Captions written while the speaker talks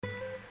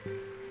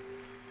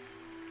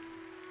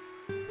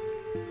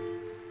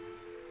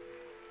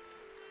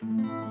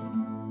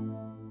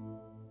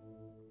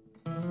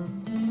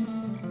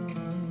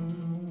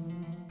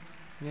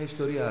Μια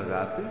ιστορία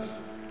αγάπης.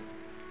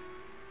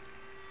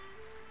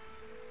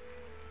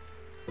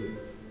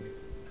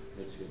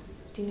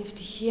 Την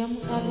ευτυχία μου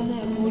θα έδινα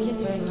εγώ για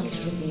τη δική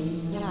σου.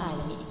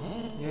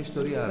 Μια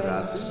ιστορία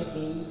αγάπης.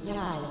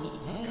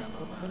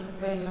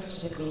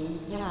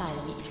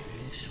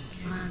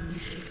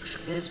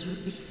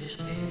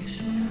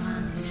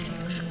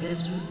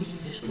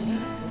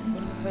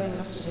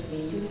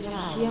 Την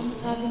ευτυχία μου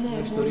θα έδινα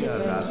εγώ για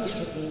τη δική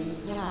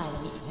σου.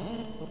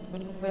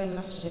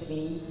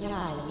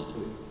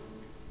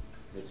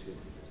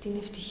 Την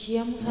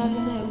ευτυχία μου θα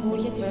έδινα εγώ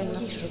για τη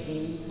δική σου.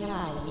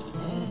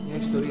 Μια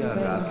ιστορία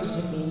αγάπης.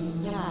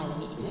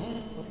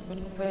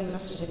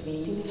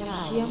 Την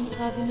ευτυχία μου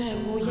θα έδινα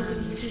εγώ για τη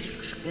δική σου.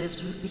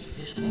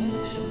 Μια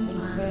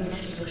ιστορία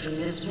αγάπης.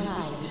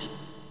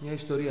 Μια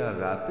ιστορία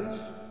αγάπης.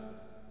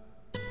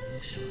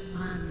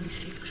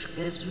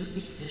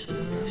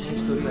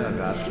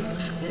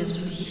 Την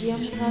ευτυχία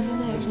μου θα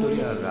έδινα Μια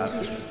εγώ για ιστορία τη δική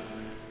αγάπης. σου.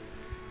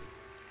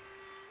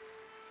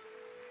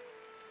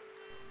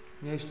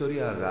 Μια ιστορία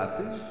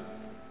αγάπης.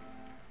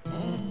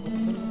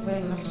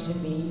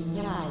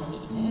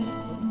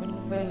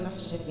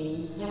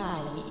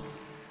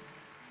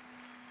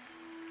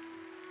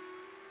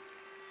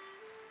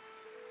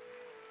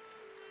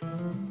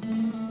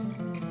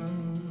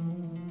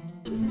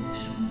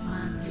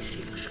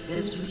 Την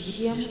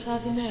ευτυχία μου θα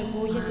έδινα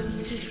εγώ για τη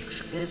δική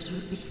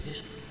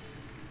σου.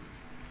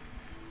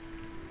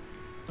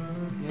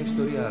 Μια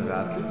ιστορία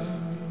αγάπης.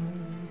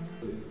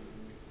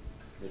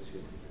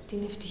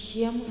 Την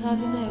ευτυχία μου θα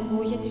έδινα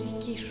εγώ για τη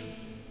δική σου.